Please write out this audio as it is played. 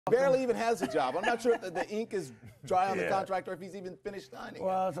Barely even has a job. I'm not sure if the ink is dry on the contract or if he's even finished signing.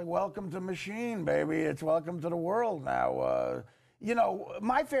 Well, it's like welcome to Machine, baby. It's welcome to the world now. You know,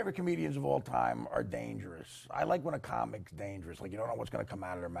 my favorite comedians of all time are dangerous. I like when a comic's dangerous. Like, you don't know what's going to come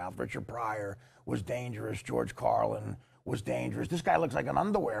out of their mouth. Richard Pryor was dangerous. George Carlin was dangerous. This guy looks like an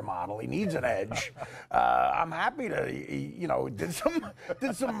underwear model. He needs an edge. I'm happy to, you know, did something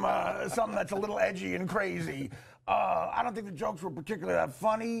that's a little edgy and crazy. I don't think the jokes were particularly that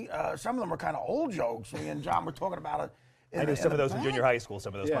funny. Some of them were kind of old jokes. Me and John were talking about it. I knew some of those in junior high school,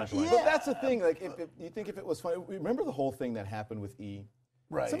 some of those punchlines. But that's the thing. Like, if you think if it was funny, remember the whole thing that happened with E?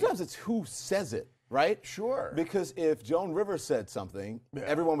 Right. Sometimes it's who says it, right? Sure. Because if Joan Rivers said something,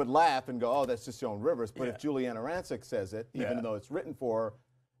 everyone would laugh and go, "Oh, that's just Joan Rivers." But if Juliana Rancic says it, even though it's written for her,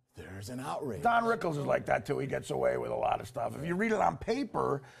 there's an outrage. Don Rickles is like that too. He gets away with a lot of stuff. If you read it on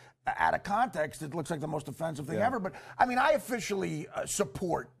paper, out of context, it looks like the most offensive thing ever. But I mean, I officially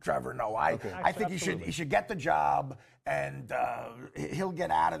support Trevor Noah. I think he should get the job, and he'll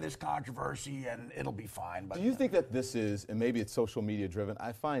get out of this controversy, and it'll be fine. But do you think that this is, and maybe it's social media driven?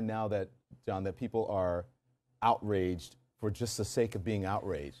 I find now that, John, that people are outraged for just the sake of being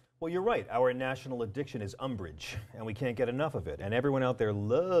outraged. Well, you're right. Our national addiction is umbrage, and we can't get enough of it. And everyone out there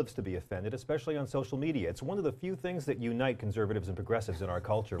loves to be offended, especially on social media. It's one of the few things that unite conservatives and progressives in our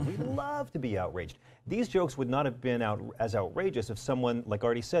culture. We love to be outraged. These jokes would not have been as outrageous if someone, like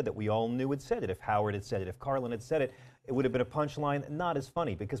Artie said, that we all knew had said it, if Howard had said it, if Carlin had said it. It would have been a punchline, not as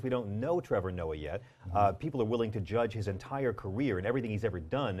funny, because we don't know Trevor Noah yet. People are willing to judge his entire career and everything he's ever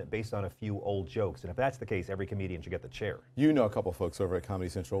done based on a few old jokes. And if that's the case, every comedian should get the chair. You know a couple folks over at Comedy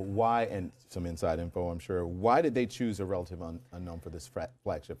Central. Why, and some inside info, I'm sure, why did they choose a relative unknown for this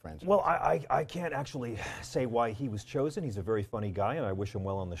flagship franchise? Well, I can't actually say why he was chosen. He's a very funny guy, and I wish him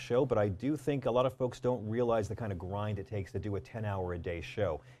well on the show. But I do think a lot of folks don't realize the kind of grind it takes to do a 10-hour-a-day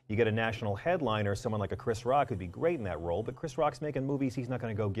show. You get a national headliner, someone like a Chris Rock, who'd be great in that role, but Chris Rock's making movies. He's not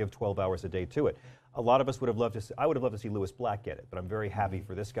going to go give 12 hours a day to it. A lot of us would have loved to see, I would have loved to see Louis Black get it, but I'm very happy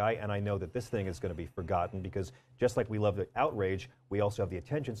for this guy, and I know that this thing is going to be forgotten because just like we love the outrage, we also have the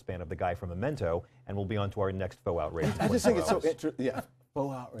attention span of the guy from Memento, and we'll be on to our next faux outrage. I just think it's so interesting. Yeah,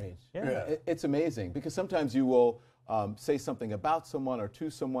 faux outrage. It's amazing because sometimes you will say something about someone or to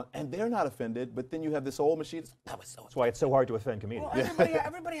someone, and they're not offended, but then you have this old machine. That's why it's so hard to offend comedians. Well,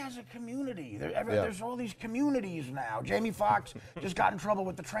 everybody has a community. There's all these communities now. Jamie Foxx just got in trouble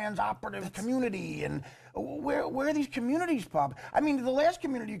with the trans-operative community, and where are these communities pop? I mean, the last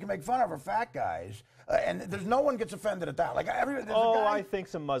community you can make fun of are fat guys, and there's no one gets offended at that. Like I think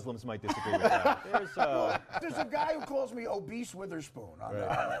some Muslims might disagree with that. There's a guy who calls me obese Witherspoon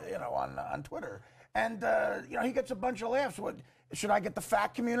on Twitter. And, you know, he gets a bunch of laughs. What, should I get the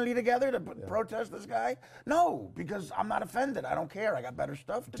fat community together to protest this guy? No, because I'm not offended. I don't care. I got better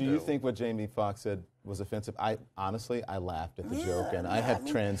stuff to do. Do you think what Jamie Foxx said was offensive? Honestly, I lauged at the joke, and I have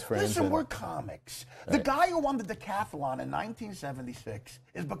trans friends. Listen, we're comics. Right. The guy who won the decathlon in 1976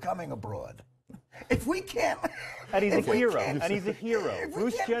 is becoming a broad. If we can't... And he's a hero. And he's a hero.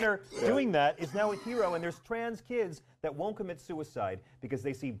 Bruce Jenner doing that is now a hero, and there's trans kids that won't commit suicide because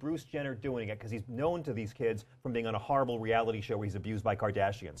they see Bruce Jenner doing it because he's known to these kids from being on a horrible reality show where he's abused by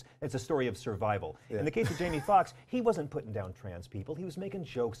Kardashians. It's a story of survival. In the case of Jamie Foxx, he wasn't putting down trans people. He was making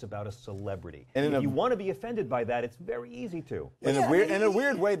jokes about a celebrity. And if you want to be offended by that, it's very easy to. In a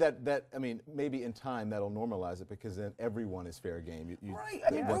weird way that, I mean, maybe in time that'll normalize it because then everyone is fair game. Right.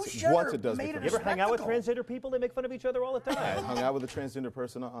 I mean, Bruce Jenner made it. You ever hang out with transgender people? They make fun of each other all the time. I hung out with a transgender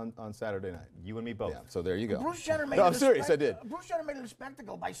person on Saturday night. You and me both. Yeah, so there you go. Bruce Jenner made I'm serious, I did. Bruce Jenner made it a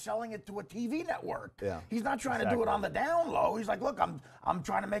spectacle by selling it to a TV network. Yeah. He's not trying to do it on the down low. He's like, look, I'm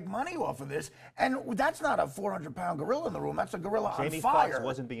trying to make money off of this. And that's not a 400-pound gorilla in the room. That's a gorilla on fire. Jamie Foxx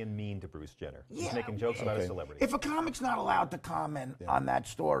wasn't being mean to Bruce Jenner. He's making jokes about a celebrity. If a comic's not allowed to comment on that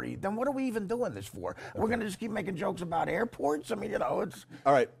story, then what are we even doing this for? We're going to just keep making jokes about airports? I mean, you know, it's...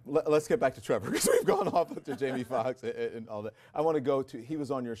 All right, let's get back to Trevor because we've gone off to Jamie Foxx and all that. I want to go to, he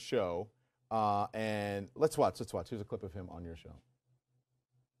was on your show, and let's watch. Here's a clip of him on your show.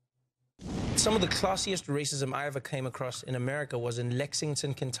 Some of the classiest racism I ever came across in America was in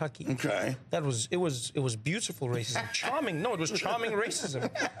Lexington, Kentucky. Okay. It was beautiful racism. Charming. No, it was charming racism.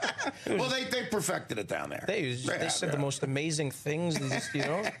 Well, they perfected it down there. They said the most amazing things, you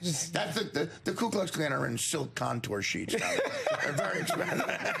know. That's the Ku Klux Klan are in silk contour sheets down there. They're very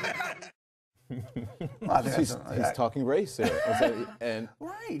expensive. He's talking race here. And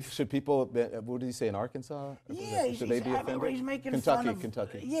right. Should people, what did he say, in Arkansas? Yeah, should they be offended? He's making Kentucky, fun of,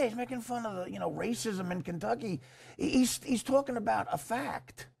 Kentucky. Yeah, he's making fun of the, racism in Kentucky. He's talking about a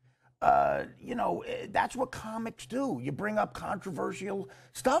fact. you know, that's what comics do. You bring up controversial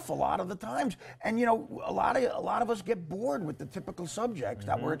stuff a lot of the times, and you know, a lot of us get bored with the typical subjects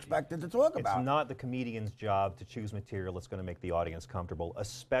that we're expected to talk about. It's not the comedian's job to choose material that's going to make the audience comfortable,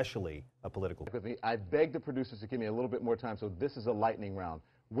 especially a political. I begged the producers to give me a little bit more time, so this is a lightning round.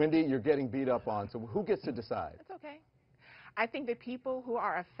 Wendy, you're getting beat up on, so who gets to decide? It's okay. I think the people who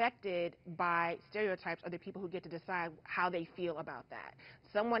are affected by stereotypes are the people who get to decide how they feel about that.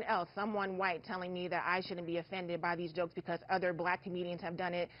 Someone else, someone white telling me that I shouldn't be offended by these jokes because other black comedians have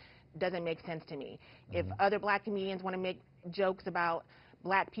done it doesn't make sense to me. If other black comedians want to make jokes about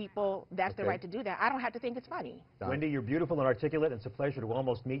black people, that's their right to do that. I don't have to think it's funny. Wendy, you're beautiful and articulate. It's a pleasure to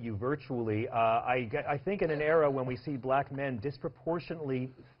almost meet you virtually. I think in an era when we see black men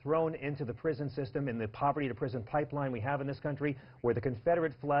disproportionately thrown into the prison system, in the poverty-to-prison pipeline we have in this country, where the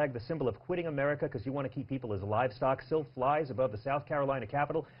Confederate flag, the symbol of quitting America because you want to keep people as livestock, still flies above the South Carolina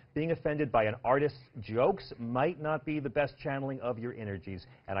Capitol, being offended by an artist's jokes might not be the best channeling of your energies.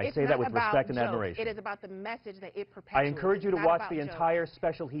 And I say that with respect and admiration. It is about the message that it perpetuates. I encourage you to watch the entire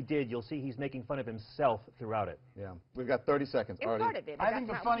special he did. You'll see he's making fun of himself throughout it. Yeah. We've got 30 seconds. It's part of it. I think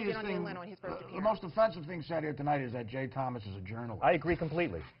the funniest thing, the most offensive thing said here tonight is that Jay Thomas is a journalist. I agree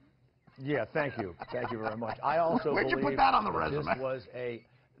completely. Yeah, thank you. Thank you very much. I also Where'd you believe put that on the resume?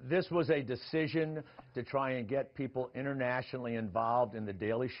 This was a decision to try and get people internationally involved in The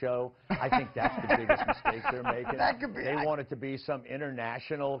Daily Show. I think that's the biggest mistake they're making. That could be, they want it to be some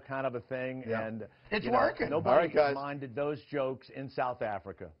international kind of a thing, and it's working. Nobody minded those jokes in South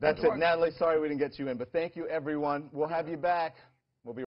Africa. That's it. Natalie, sorry we didn't get you in, but thank you, everyone. We'll have you back.